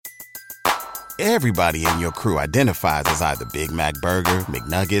Everybody in your crew identifies as either Big Mac Burger,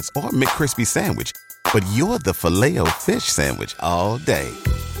 McNuggets, or McCrispy Sandwich. But you're the Filet-O-Fish Sandwich all day.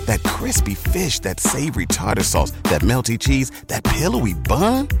 That crispy fish, that savory tartar sauce, that melty cheese, that pillowy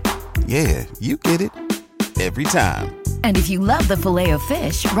bun. Yeah, you get it. Every time. And if you love the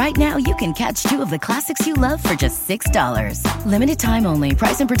Filet-O-Fish, right now you can catch two of the classics you love for just $6. Limited time only.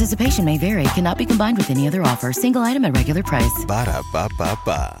 Price and participation may vary. Cannot be combined with any other offer. Single item at regular price.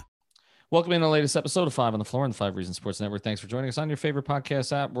 Ba-da-ba-ba-ba. Welcome in the latest episode of 5 on the Floor on the 5 Reasons Sports Network. Thanks for joining us on your favorite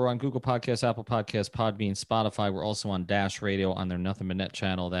podcast app. We're on Google Podcasts, Apple Podcasts, Podbean, Spotify. We're also on Dash Radio on their Nothing But Net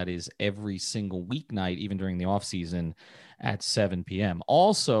channel. That is every single weeknight, even during the off season at 7 p.m.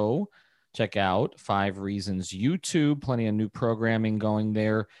 Also, check out 5 Reasons YouTube. Plenty of new programming going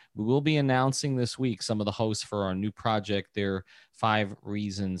there. We will be announcing this week some of the hosts for our new project, their 5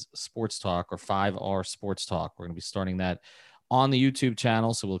 Reasons Sports Talk or 5R Sports Talk. We're going to be starting that on the YouTube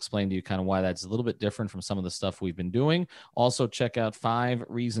channel, so we'll explain to you kind of why that's a little bit different from some of the stuff we've been doing. Also, check out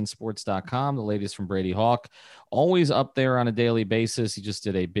 5reasonsports.com, the latest from Brady Hawk. Always up there on a daily basis. He just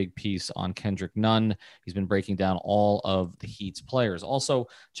did a big piece on Kendrick Nunn. He's been breaking down all of the Heat's players. Also,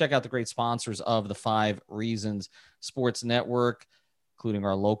 check out the great sponsors of the 5 Reasons Sports Network, including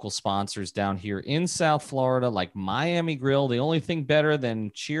our local sponsors down here in South Florida, like Miami Grill. The only thing better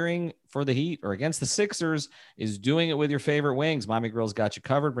than cheering for the Heat or against the Sixers is doing it with your favorite wings. Miami Grill's got you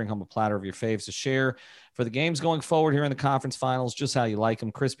covered. Bring home a platter of your faves to share for the games going forward here in the conference finals, just how you like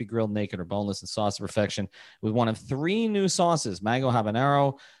them. Crispy grilled, naked, or boneless, and sauce of perfection with one of 3 new sauces, mango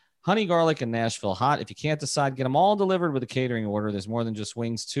habanero, honey garlic, and Nashville hot. If you can't decide, get them all delivered with a catering order. There's more than just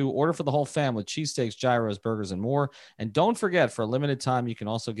wings, too. Order for the whole family, cheesesteaks, gyros, burgers, and more. And don't forget, for a limited time, you can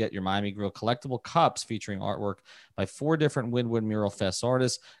also get your Miami Grill collectible cups featuring artwork by 4 different Wynwood Mural Fest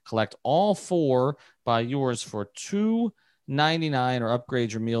artists. Collect all 4, buy yours for $2.99 or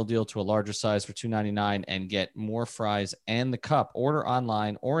upgrade your meal deal to a larger size for $2.99 and get more fries and the cup. Order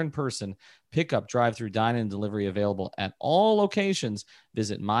online or in person. Pickup, drive-through, dine-in, and delivery available at all locations.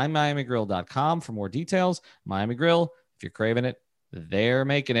 Visit mymiamigrill.com for more details. Miami Grill, if you're craving it, they're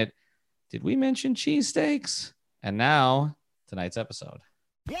making it. Did we mention cheesesteaks? And now, tonight's episode.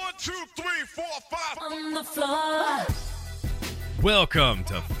 1, 2, 3, 4, 5 On the floor. Welcome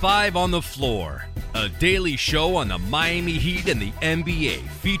to 5 on the Floor, a daily show on the Miami Heat and the NBA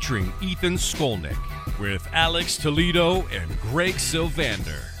featuring Ethan Skolnick with Alex Toledo and Greg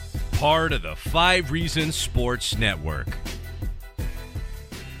Sylvander. Part of the 5 Reasons Sports Network.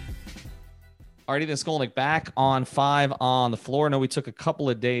 All right, Ethan Skolnick back on 5 on the Floor. I know we took a couple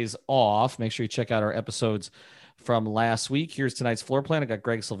of days off. Make sure you check out our episodes from last week. Here's tonight's floor plan. I got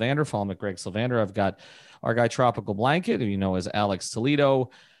Greg Sylvander. Follow me at Greg Sylvander. I've got our guy Tropical Blanket, who you know as Alex Toledo.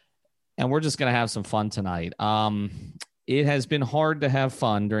 And we're just going to have some fun tonight. It has been hard to have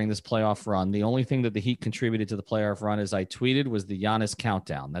fun during this playoff run. The only thing that the Heat contributed to the playoff run, as I tweeted, was the Giannis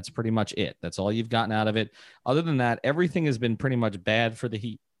countdown. That's pretty much it. That's all you've gotten out of it. Other than that, everything has been pretty much bad for the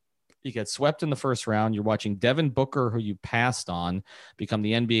Heat. You get swept in the first round. You're watching Devin Booker, who you passed on, become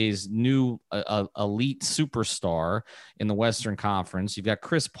the NBA's new elite superstar in the Western Conference. You've got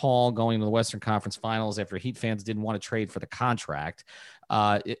Chris Paul going to the Western Conference Finals after Heat fans didn't want to trade for the contract.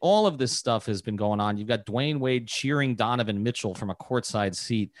 All of this stuff has been going on. You've got Dwayne Wade cheering Donovan Mitchell from a courtside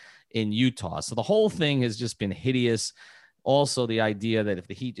seat in Utah. So the whole thing has just been hideous. Also, the idea that if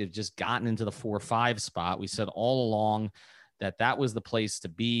the Heat had just gotten into the 4-5 spot, we said all along that was the place to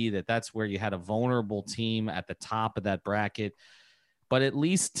be, that's where you had a vulnerable team at the top of that bracket. But at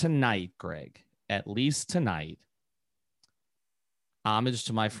least tonight, Greg, homage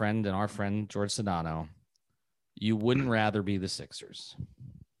to my friend and our friend George Sedano, you wouldn't rather be the Sixers.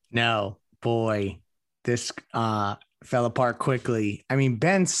 No, boy, this fell apart quickly. I mean,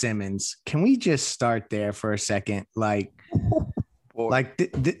 Ben Simmons, can we just start there for a second?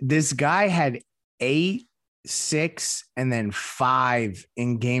 This guy had 8, 6, and then 5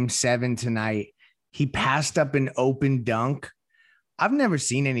 in game 7 tonight. He passed up an open dunk. I've never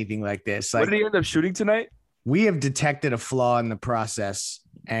seen anything like this. What did he end up shooting tonight? We have detected a flaw in the process,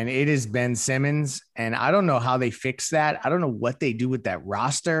 and it is Ben Simmons. And I don't know how they fix that. I don't know what they do with that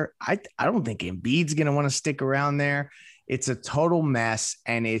roster. I don't think Embiid's going to want to stick around there. It's a total mess.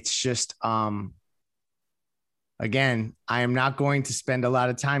 And it's just, again, I am not going to spend a lot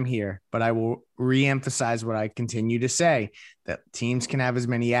of time here, but I will reemphasize what I continue to say, that teams can have as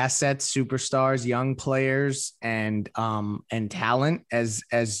many assets, superstars, young players, and talent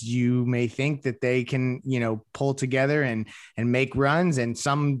as you may think that they can, pull together and make runs, and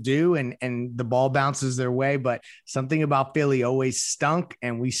some do, and the ball bounces their way. But something about Philly always stunk,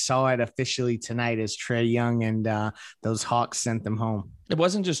 and we saw it officially tonight as Trae Young and those Hawks sent them home. It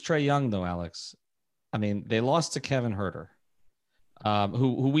wasn't just Trae Young though, Alex. I mean, they lost to Kevin Huerter,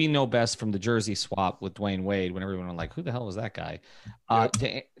 who we know best from the jersey swap with Dwayne Wade, when everyone was like, who the hell was that guy?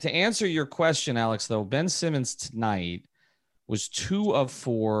 To answer your question, Alex, though, Ben Simmons tonight was 2 of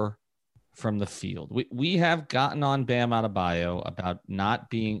 4 from the field. We have gotten on Bam Adebayo about not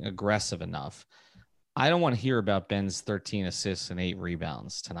being aggressive enough. I don't want to hear about Ben's 13 assists and 8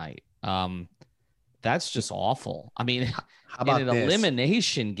 rebounds tonight. That's just awful. I mean, how about in an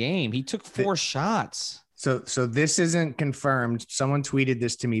elimination game, he took 4 shots. So this isn't confirmed. Someone tweeted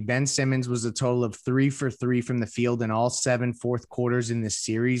this to me. Ben Simmons was a total of 3 for 3 from the field in all 7 fourth quarters in this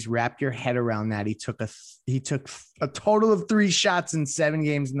series. Wrap your head around that. He took a total of 3 shots in 7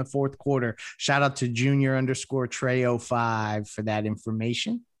 games in the fourth quarter. Shout out to Junior_Trey05 for that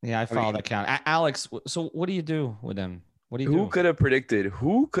information. Yeah, I follow that account. Alex, so what do you do with him? What do you do? Who could have predicted?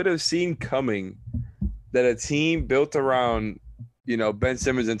 Who could have seen coming that a team built around, Ben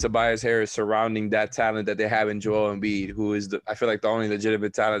Simmons and Tobias Harris surrounding that talent that they have in Joel Embiid, who is I feel like the only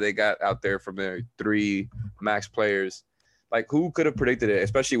legitimate talent they got out there from their 3 max players. Like, who could have predicted it,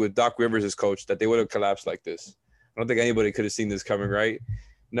 especially with Doc Rivers as coach, that they would have collapsed like this? I don't think anybody could have seen this coming, right?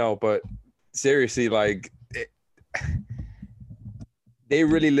 No, but seriously, they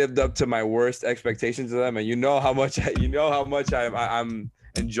really lived up to my worst expectations of them, and you know how much I'm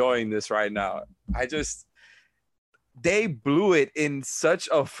enjoying this right now. They blew it in such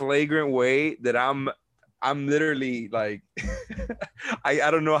a flagrant way that I'm literally like,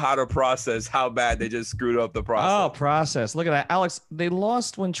 I don't know how to process how bad they just screwed up the process. Oh, process. Look at that. Alex, they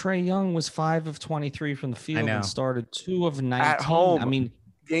lost when Trae Young was 5 of 23 from the field and started 2 of 19. At home. I mean,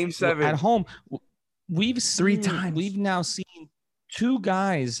 Game 7. At home. We've seen 3 times. We've now seen 2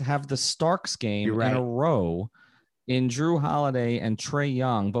 guys have the Starks game in a row in Drew Holiday and Trae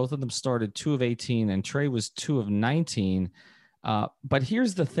Young. Both of them started 2 of 18, and Trae was 2 of 19. But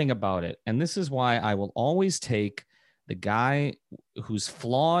here's the thing about it, and this is why I will always take the guy who's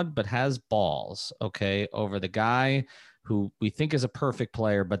flawed but has balls, okay, over the guy who we think is a perfect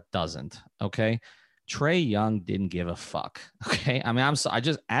player but doesn't, okay? Trae Young didn't give a fuck, okay? I mean, I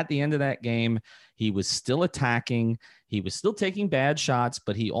just at the end of that game, he was still attacking. He was still taking bad shots,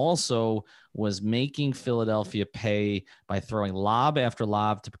 but he also was making Philadelphia pay by throwing lob after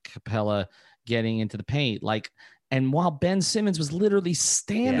lob to Capella, getting into the paint. And while Ben Simmons was literally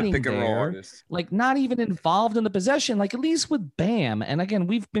standing there, like not even involved in the possession, like at least with Bam. And again,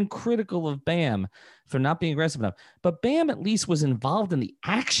 we've been critical of Bam for not being aggressive enough, but Bam at least was involved in the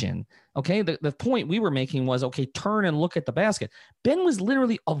action. Okay. The point we were making was, okay, turn and look at the basket. Ben was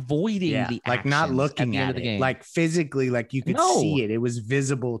literally avoiding the like not looking at the it, game. like physically, like you could see it. It was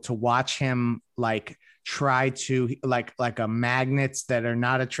visible to watch him like try to like a magnets that are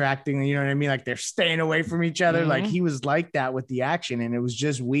not attracting, you know what I mean? Like they're staying away from each other. Like he was like that with the action, and it was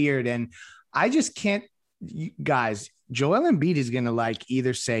just weird. And I just can't, guys, Joel Embiid is going to like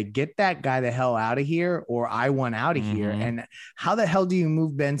either say, get that guy the hell out of here, or I want out of here. And how the hell do you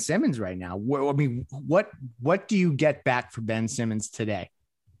move Ben Simmons right now? I mean, what do you get back for Ben Simmons today?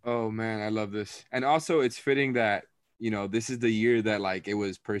 Oh man, I love this. And also it's fitting that, this is the year that like it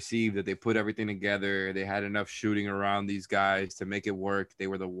was perceived that they put everything together. They had enough shooting around these guys to make it work. They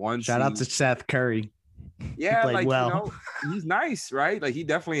were the one. Shout out to Seth Curry. Yeah, like he's nice, right? Like he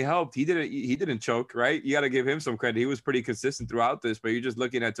definitely helped. He didn't choke, right? You got to give him some credit. He was pretty consistent throughout this. But you're just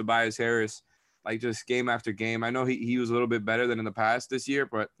looking at Tobias Harris, like just game after game. I know he was a little bit better than in the past this year,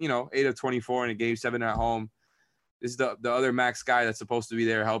 but 8 of 24 in a game 7 at home. This is the other max guy that's supposed to be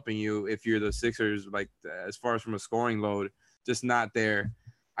there helping you if you're the Sixers, like as far as from a scoring load, just not there.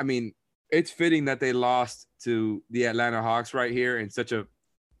 I mean, it's fitting that they lost to the Atlanta Hawks right here in such a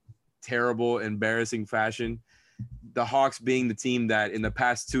terrible, embarrassing fashion. The Hawks being the team that in the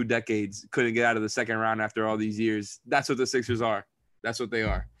past 2 decades couldn't get out of the second round after all these years. That's what the Sixers are. That's what they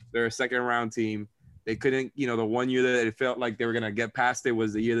are. They're a second round team. They couldn't, the one year that it felt like they were going to get past it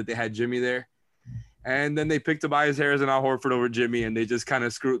was the year that they had Jimmy there. And then they picked Tobias Harris and Al Horford over Jimmy, and they just kind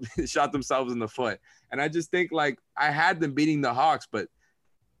of shot themselves in the foot. And I just think, like, I had them beating the Hawks, but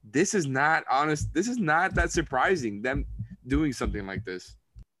this is not honest. This is not that surprising, them doing something like this.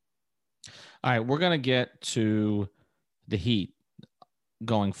 All right, we're going to get to the Heat.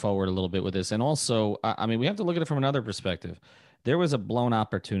 going forward a little bit with this. And also, I mean, we have to look at it from another perspective. There was a blown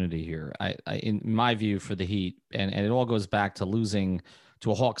opportunity here, in my view, for the Heat. And it all goes back to losing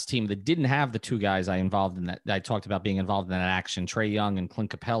to a Hawks team that didn't have the two guys I talked about being involved in that action, Trae Young and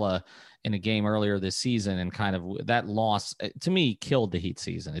Clint Capella, in a game earlier this season. And kind of that loss, to me, killed the Heat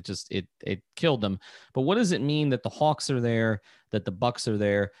season. It killed them. But what does it mean that the Hawks are there, that the Bucks are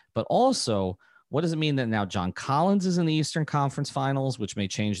there, but also what does it mean that now John Collins is in the Eastern Conference Finals, which may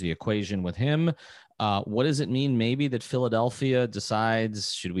change the equation with him? What does it mean maybe that Philadelphia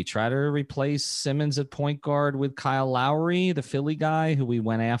decides, should we try to replace Simmons at point guard with Kyle Lowry, the Philly guy who we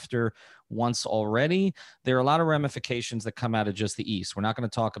went after once already? There are a lot of ramifications that come out of just the East. We're not going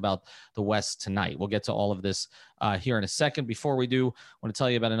to talk about the West tonight. We'll get to all of this here in a second. Before we do, I want to tell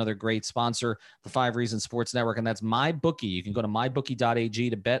you about another great sponsor, the 5 Reasons Sports Network, and that's MyBookie. You can go to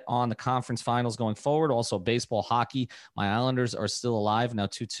mybookie.ag to bet on the conference finals going forward. Also, baseball, hockey. My Islanders are still alive, now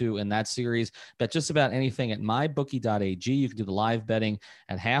 2-2 in that series. Bet just about anything at mybookie.ag. You can do the live betting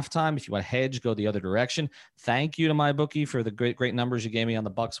at halftime. If you want to hedge, go the other direction. Thank you to MyBookie for the great numbers you gave me on the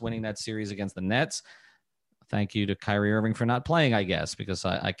Bucks winning that series against the Nets. Thank you to Kyrie Irving for not playing, I guess, because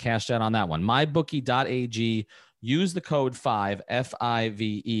I cashed out on that one. MyBookie.ag. Use the code 5,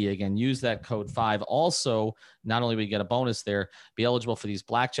 F-I-V-E. Again, use that code 5. Also, not only will you get a bonus there, be eligible for these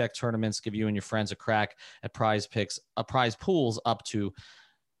blackjack tournaments, give you and your friends a crack at prize pools up to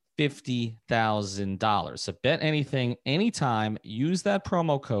 $50,000. So bet anything, anytime. Use that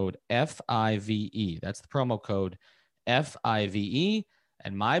promo code F-I-V-E. That's the promo code F-I-V-E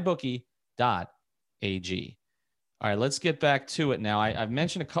and mybookie.ag. All right, let's get back to it now. I've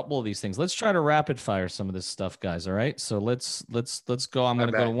mentioned a couple of these things. Let's try to rapid fire some of this stuff, guys. All right, so let's go. I'm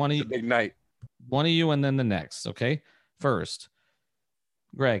going to go to one of you. Big night. One of you, and then the next. Okay. First,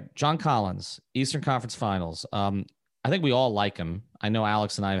 Greg, John Collins, Eastern Conference Finals. I think we all like him. I know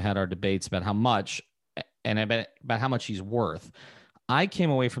Alex and I have had our debates about how much and about how much he's worth. I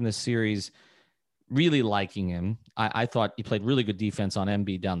came away from this series really liking him. I thought he played really good defense on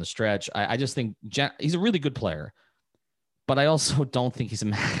Embiid down the stretch. I just think he's a really good player. But I also don't think he's a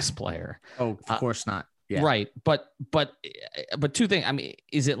max player. Oh, of course not. Yeah. Right. But two things. I mean,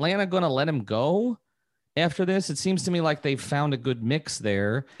 is Atlanta going to let him go after this? It seems to me like they've found a good mix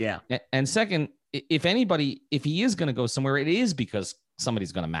there. Yeah. And second, if he is going to go somewhere, it is because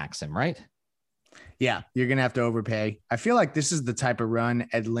somebody's going to max him, right? Yeah. You're going to have to overpay. I feel like this is the type of run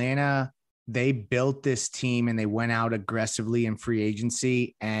Atlanta, they built this team and they went out aggressively in free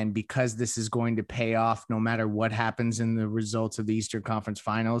agency. And because this is going to pay off no matter what happens in the results of the Eastern Conference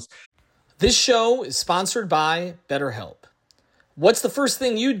Finals. This show is sponsored by BetterHelp. What's the first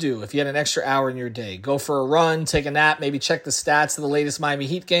thing you'd do if you had an extra hour in your day? Go for a run, take a nap, maybe check the stats of the latest Miami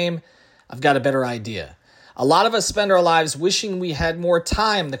Heat game? I've got a better idea. A lot of us spend our lives wishing we had more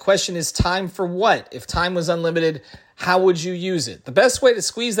time. The question is, time for what? If time was unlimited, how would you use it? The best way to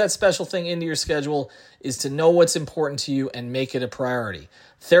squeeze that special thing into your schedule is to know what's important to you and make it a priority.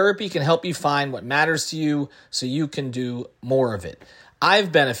 Therapy can help you find what matters to you so you can do more of it.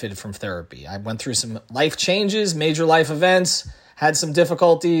 I've benefited from therapy. I went through some life changes, major life events, had some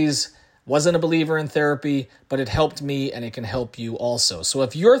difficulties, wasn't a believer in therapy, but it helped me and it can help you also. So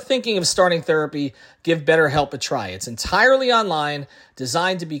if you're thinking of starting therapy, give BetterHelp a try. It's entirely online,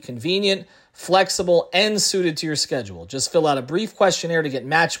 designed to be convenient, flexible, and suited to your schedule. Just fill out a brief questionnaire to get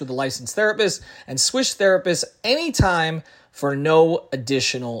matched with a licensed therapist and switch therapists anytime for no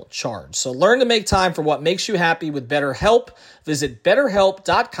additional charge. So learn to make time for what makes you happy with BetterHelp. Visit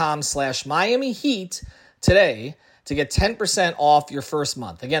BetterHelp.com/Miami Heat today to get 10% off your first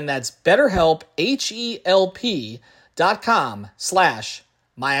month. Again, that's BetterHelp,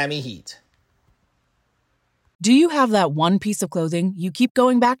 HELP.com/Miami Heat. Do you have that one piece of clothing you keep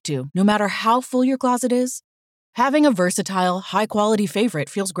going back to, no matter how full your closet is? Having a versatile, high-quality favorite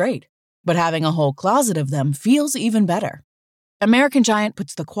feels great, but having a whole closet of them feels even better. American Giant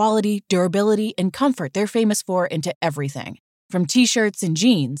puts the quality, durability, and comfort they're famous for into everything, from t-shirts and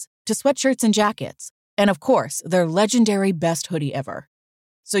jeans to sweatshirts and jackets, and of course, their legendary best hoodie ever.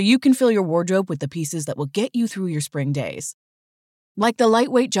 So you can fill your wardrobe with the pieces that will get you through your spring days. Like the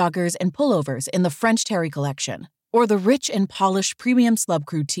lightweight joggers and pullovers in the French Terry collection, or the rich and polished premium Slub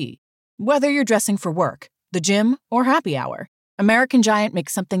Crew tee. Whether you're dressing for work, the gym, or happy hour, American Giant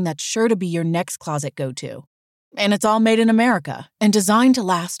makes something that's sure to be your next closet go-to. And it's all made in America and designed to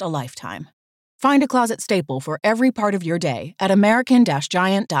last a lifetime. Find a closet staple for every part of your day at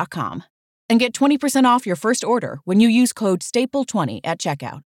American-Giant.com. And get 20% off your first order when you use code STAPLE20 at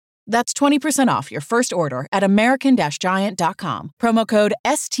checkout. That's 20% off your first order at American-Giant.com. Promo code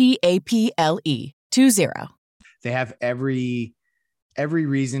STAPLE20. They have every every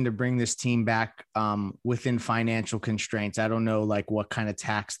reason to bring this team back within financial constraints. I don't know like what kind of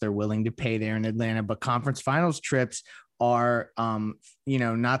tax they're willing to pay there in Atlanta, but conference finals trips are,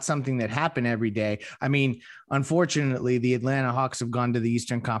 not something that happen every day. I mean, unfortunately, the Atlanta Hawks have gone to the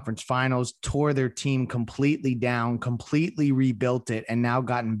Eastern Conference Finals, tore their team completely down, completely rebuilt it, and now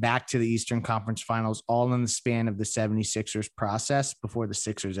gotten back to the Eastern Conference Finals all in the span of the 76ers process before the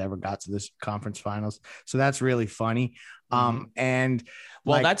Sixers ever got to this conference finals. So that's really funny.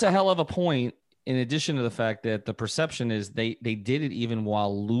 That's a hell of a point. In addition to the fact that the perception is they did it even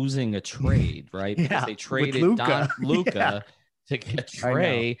while losing a trade, right? Yeah, because they traded Luka to get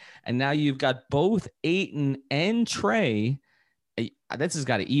Trey, and now you've got both Ayton and Trey. This has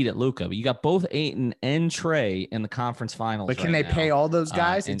got to eat at Luka, but you got both Ayton and Trey in the conference finals. But can they pay all those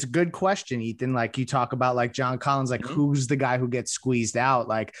guys? It's a good question, Ethan. Like you talk about like John Collins, like who's the guy who gets squeezed out?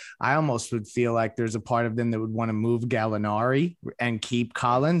 Like I almost would feel like there's a part of them that would want to move Gallinari and keep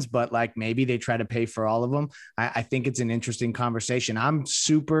Collins, but like maybe they try to pay for all of them. I think it's an interesting conversation. I'm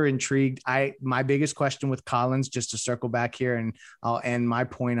super intrigued. My biggest question with Collins, just to circle back here, and I'll end my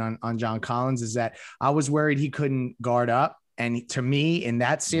point on John Collins, is that I was worried he couldn't guard up. And to me, in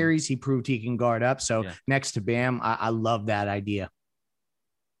that series, he proved he can guard up. So next to Bam, I love that idea.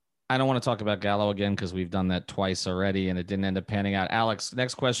 I don't want to talk about Gallo again because we've done that twice already and it didn't end up panning out. Alex,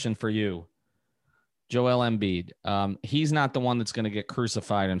 next question for you. Joel Embiid. He's not the one that's going to get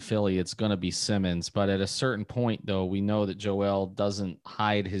crucified in Philly. It's going to be Simmons. But at a certain point, though, we know that Joel doesn't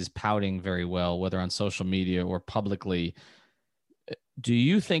hide his pouting very well, whether on social media or publicly. Do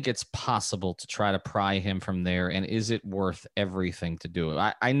you think it's possible to try to pry him from there? And is it worth everything to do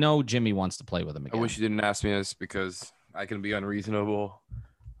it? I know Jimmy wants to play with him again. I wish you didn't ask me this because I can be unreasonable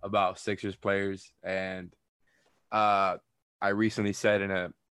about Sixers players. And I recently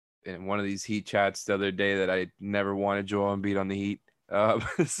said in one of these Heat chats the other day that I never wanted Joel Embiid on the Heat.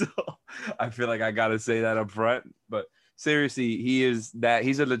 So I feel like I got to say that up front. But seriously, he's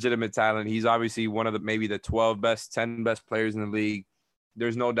a legitimate talent. He's obviously one of maybe the 10 best players in the league.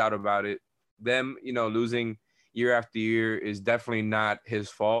 There's no doubt about it. Them, losing year after year is definitely not his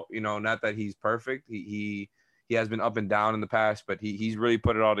fault. Not that he's perfect. He has been up and down in the past, but he's really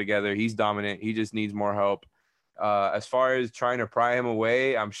put it all together. He's dominant. He just needs more help. As far as trying to pry him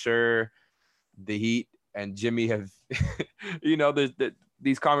away, I'm sure the Heat and Jimmy have,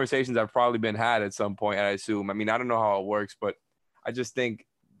 these conversations have probably been had at some point, I assume. I mean, I don't know how it works, but I just think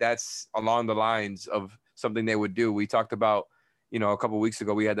that's along the lines of something they would do. We talked about, a couple of weeks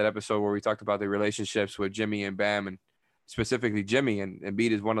ago, we had that episode where we talked about the relationships with Jimmy and Bam, and specifically Jimmy, and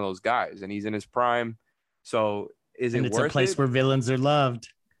Embiid is one of those guys, and he's in his prime. So is it worth it? It's a place where villains are loved.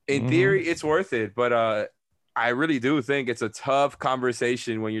 In theory, it's worth it, but I really do think it's a tough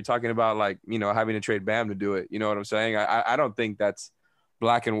conversation when you're talking about having to trade Bam to do it. You know what I'm saying? I don't think that's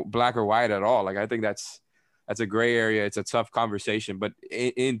black or white at all. Like I think that's a gray area. It's a tough conversation, but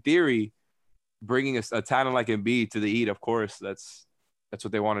in theory, bringing a talent like Embiid to the Heat, of course, that's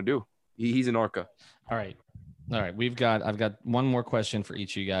what they want to do. He's an Orca. All right. I've got one more question for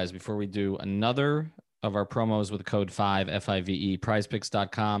each of you guys before we do another of our promos with the code 5 FIVE.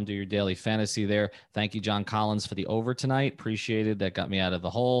 Prizepicks.com. Do your daily fantasy there. Thank you, John Collins, for the over tonight. Appreciated. That got me out of the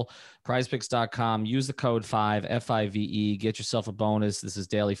hole. Prizepicks.com. Use the code 5 FIVE. Get yourself a bonus. This is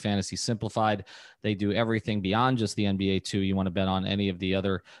Daily Fantasy Simplified. They do everything beyond just the NBA too. You want to bet on any of the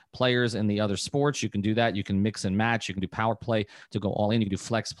other players in the other sports, you can do that. You can mix and match. You can do power play to go all in. You can do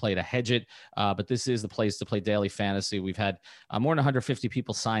flex play to hedge it. But this is the place to play daily fantasy. We've had more than 150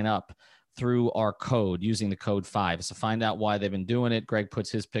 people sign up through our code using the code 5. So find out why they've been doing it. Greg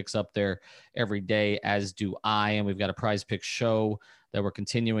puts his picks up there every day, as do I. And we've got a Prize Picks show that we're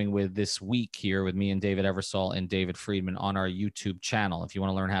continuing with this week here with me and David Eversole and David Friedman on our YouTube channel if you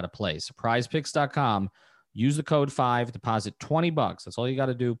want to learn how to play. So prizepicks.com, use the code 5, deposit $20. That's all you got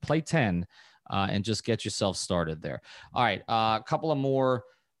to do. Play 10 and just get yourself started there. All right, a couple of more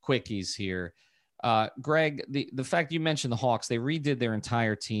quickies here. Greg, the fact you mentioned the Hawks, they redid their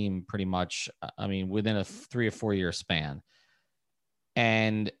entire team pretty much, within a 3 or 4 year span.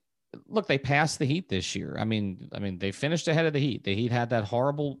 And look, they passed the Heat this year. They finished ahead of the Heat. The Heat had that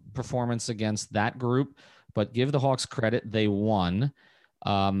horrible performance against that group, but give the Hawks credit, they won.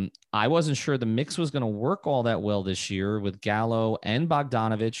 I wasn't sure the mix was going to work all that well this year with Gallo and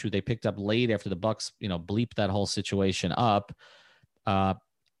Bogdanovich, who they picked up late after the Bucks, bleeped that whole situation up.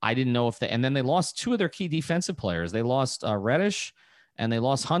 I didn't know and then they lost 2 of their key defensive players. They lost Reddish and they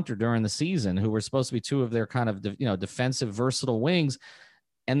lost Hunter during the season, who were supposed to be 2 of their kind of, defensive versatile wings.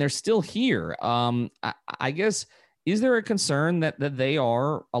 And they're still here. I guess, is there a concern that they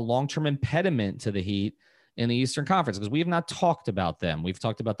are a long-term impediment to the Heat in the Eastern Conference, because we have not talked about them. We've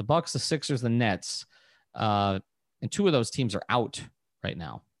talked about the Bucks, the Sixers, the Nets, and two of those teams are out right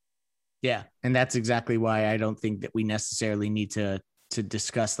now. Yeah, and that's exactly why I don't think that we necessarily need to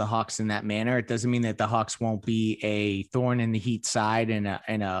discuss the Hawks in that manner. It doesn't mean that the Hawks won't be a thorn in the Heat side and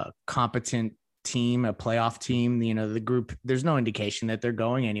a competent team, a playoff team. You know, the group, there's no indication that they're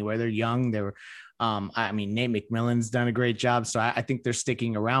going anywhere. They're young. They're, I mean, Nate McMillan's done a great job. So I think they're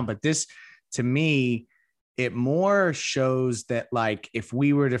sticking around. But this, to me, it more shows that, like, if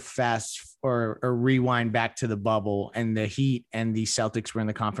we were to fast or rewind back to the bubble and the Heat and the Celtics were in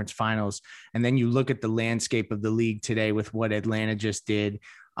the conference finals, and then you look at the landscape of the league today with what Atlanta just did,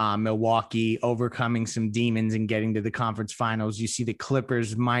 Milwaukee overcoming some demons and getting to the conference finals. You see the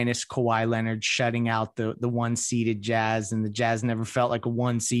Clippers minus Kawhi Leonard shutting out the one-seeded Jazz, and the Jazz never felt like a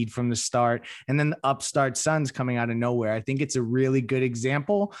one seed from the start. And then the upstart Suns coming out of nowhere. I think it's a really good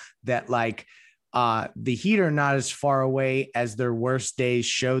example that, like, the Heat are not as far away as their worst days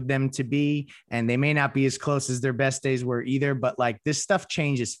showed them to be, and they may not be as close as their best days were either, but like, this stuff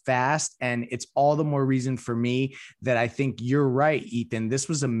changes fast, and it's all the more reason for me that I think you're right, Ethan. This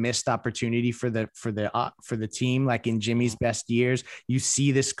was a missed opportunity for the team. Like, in Jimmy's best years, you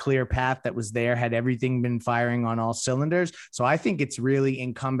see this clear path that was there had everything been firing on all cylinders. So I think it's really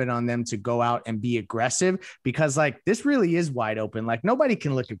incumbent on them to go out and be aggressive, because, like, this really is wide open. Like, nobody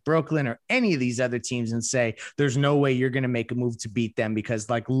can look at Brooklyn or any of these other teams and say there's no way you're going to make a move to beat them,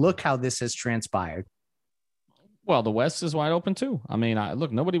 because, like, look how this has transpired. Well, the West is wide open too. I mean,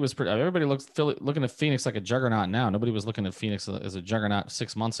 everybody looking at Phoenix like a juggernaut now. Nobody was looking at Phoenix as a juggernaut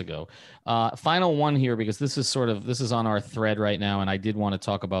 6 months ago. Final one here, because this is on our thread right now, and I did want to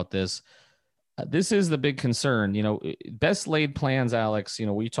talk about this. This is the big concern, you know, best laid plans, Alex, you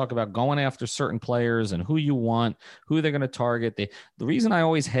know, we talk about going after certain players and who you want, who they're going to target. The reason I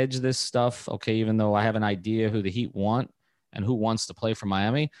always hedge this stuff, okay, even though I have an idea who the Heat want and who wants to play for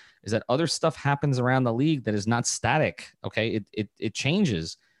Miami, is that other stuff happens around the league that is not static. Okay. It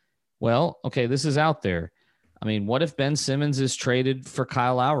changes. Well, okay, this is out there. I mean, what if Ben Simmons is traded for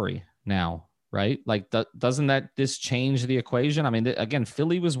Kyle Lowry now? Right? Like, doesn't this change the equation? I mean, again,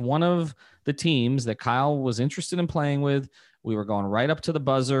 Philly was one of the teams that Kyle was interested in playing with. We were going right up to the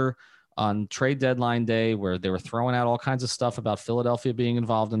buzzer on trade deadline day, where they were throwing out all kinds of stuff about Philadelphia being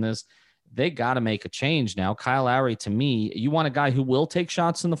involved in this. They got to make a change now. Kyle Lowry, to me, you want a guy who will take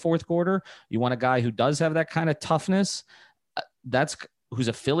shots in the fourth quarter. You want a guy who does have that kind of toughness. Who's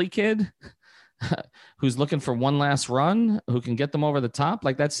a Philly kid. Who's looking for one last run, who can get them over the top.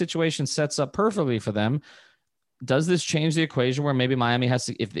 Like, that situation sets up perfectly for them. Does this change the equation where maybe Miami has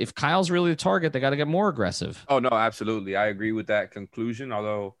to, if Kyle's really the target, they got to get more aggressive? Oh, no, absolutely. I agree with that conclusion,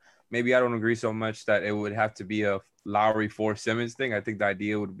 although maybe I don't agree so much that it would have to be a Lowry for Simmons thing. I think the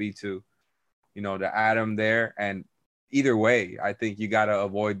idea would be to, you know, to add him there. And either way, I think you got to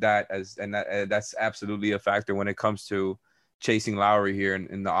avoid that, that's absolutely a factor when it comes to chasing Lowry here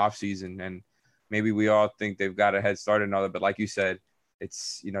in the offseason. And maybe we all think they've got a head start and all that, but like you said,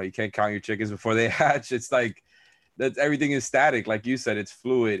 it's, you know, you can't count your chickens before they hatch. It's like that everything is static. Like you said, it's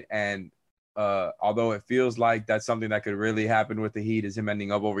fluid. And although it feels like that's something that could really happen with the Heat, is him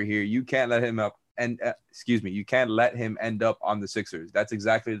ending up over here, you can't let him you can't let him end up on the Sixers. That's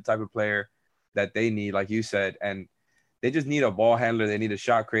exactly the type of player that they need, like you said. And they just need a ball handler. They need a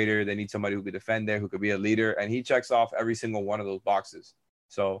shot creator. They need somebody who could defend there, who could be a leader. And he checks off every single one of those boxes.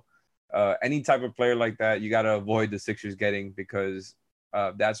 So any type of player like that, you got to avoid the Sixers getting, because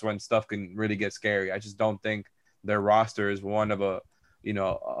that's when stuff can really get scary. I just don't think their roster is one of a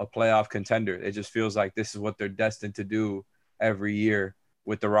playoff contender. It just feels like this is what they're destined to do every year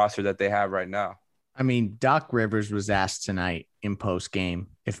with the roster that they have right now. I mean, Doc Rivers was asked tonight in post game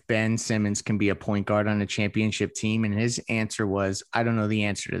if Ben Simmons can be a point guard on a championship team. And his answer was, I don't know the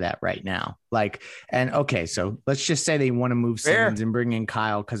answer to that right now. Like, and okay, so let's just say they want to move Simmons and bring in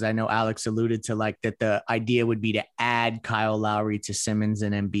Kyle. Cause I know Alex alluded to, like, that the idea would be to add Kyle Lowry to Simmons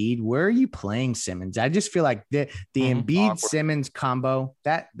and Embiid. Where are you playing Simmons? I just feel like the Embiid Simmons combo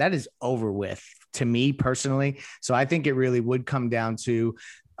that is over with, to me personally. So I think it really would come down to,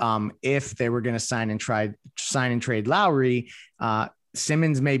 if they were going to sign and trade Lowry,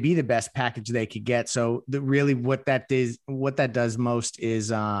 Simmons may be the best package they could get. So what that does most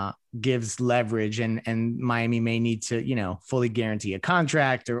is gives leverage, and Miami may need to, you know, fully guarantee a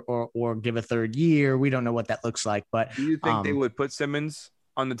contract or give a third year. We don't know what that looks like, but do you think they would put Simmons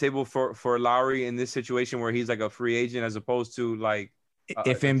on the table for Lowry in this situation where he's like a free agent, as opposed to, like,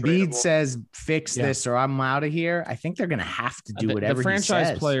 if Embiid says fix this or I'm out of here, I think they're going to have to do whatever the franchise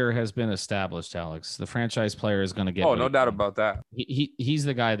he says. player has been established, Alex. The franchise player is going to get. Oh, no doubt about that. He's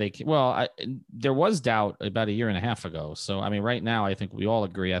the guy they. Well, there was doubt about a year and a half ago. So I mean, right now, I think we all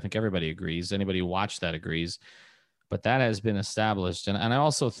agree. I think everybody agrees. Anybody who watched that agrees. But that has been established, and I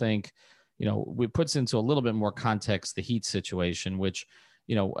also think, it puts into a little bit more context the Heat situation, which,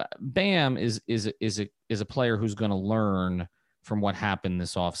 Bam is a player who's going to learn from what happened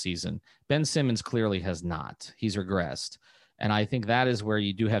this offseason. Ben Simmons clearly has not. He's regressed. And I think that is where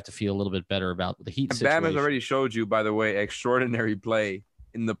you do have to feel a little bit better about the Heat situation. Bam has already showed you, by the way, extraordinary play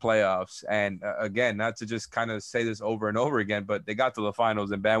in the playoffs. And again, not to just kind of say this over and over again, but they got to the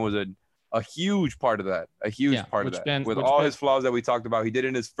finals, and Bam was a huge part of that. A huge part of that. With all his flaws that we talked about, he did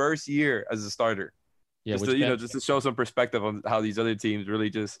in his first year as a starter. Yeah, just to show some perspective on how these other teams really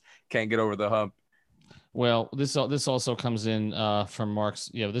just can't get over the hump. Well, this also comes in from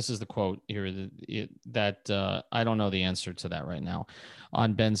Mark's. This is the quote here that I don't know the answer to that right now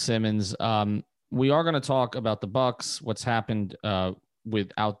on Ben Simmons. We are going to talk about the Bucks, what's happened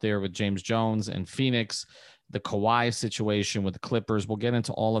out there with James Jones and Phoenix, the Kawhi situation with the Clippers. We'll get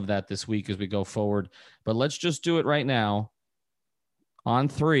into all of that this week as we go forward. But let's just do it right now. On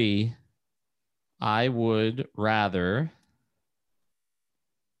 3, I would rather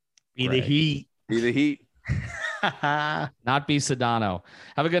be the Heat. Be the Heat. Not be Sedano.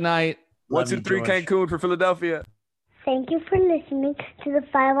 Have a good night. 1, 2, 3 Cancun for Philadelphia. Thank you for listening to the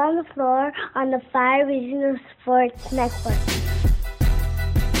 5 on the Floor on the 5 Regional Sports Network.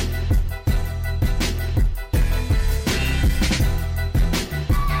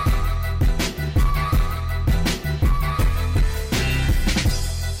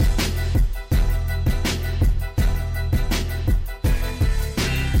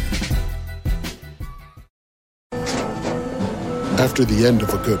 After the end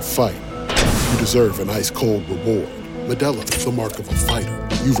of a good fight, you deserve an ice-cold reward. Modelo is the mark of a fighter.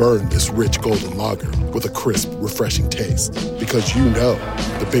 You've earned this rich golden lager with a crisp, refreshing taste. Because you know,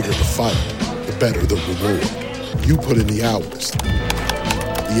 the bigger the fight, the better the reward. You put in the hours,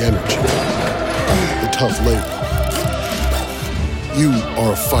 the energy, the tough labor. You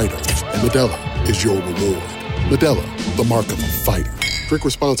are a fighter, and Modelo is your reward. Modelo, the mark of a fighter. Drink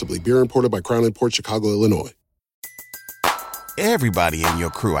responsibly. Beer imported by Crown Imports, Chicago, Illinois. Everybody in your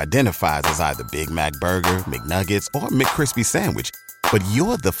crew identifies as either Big Mac Burger, McNuggets, or McCrispy Sandwich. But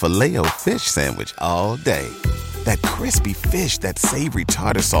you're the Filet-O-Fish Sandwich all day. That crispy fish, that savory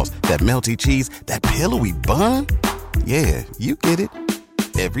tartar sauce, that melty cheese, that pillowy bun. Yeah, you get it.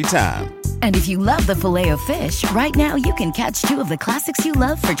 Every time. And if you love the Filet-O-Fish, right now you can catch 2 of the classics you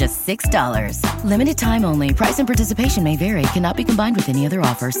love for just $6. Limited time only. Price and participation may vary. Cannot be combined with any other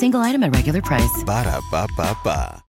offer. Single item at regular price. Ba-da-ba-ba-ba.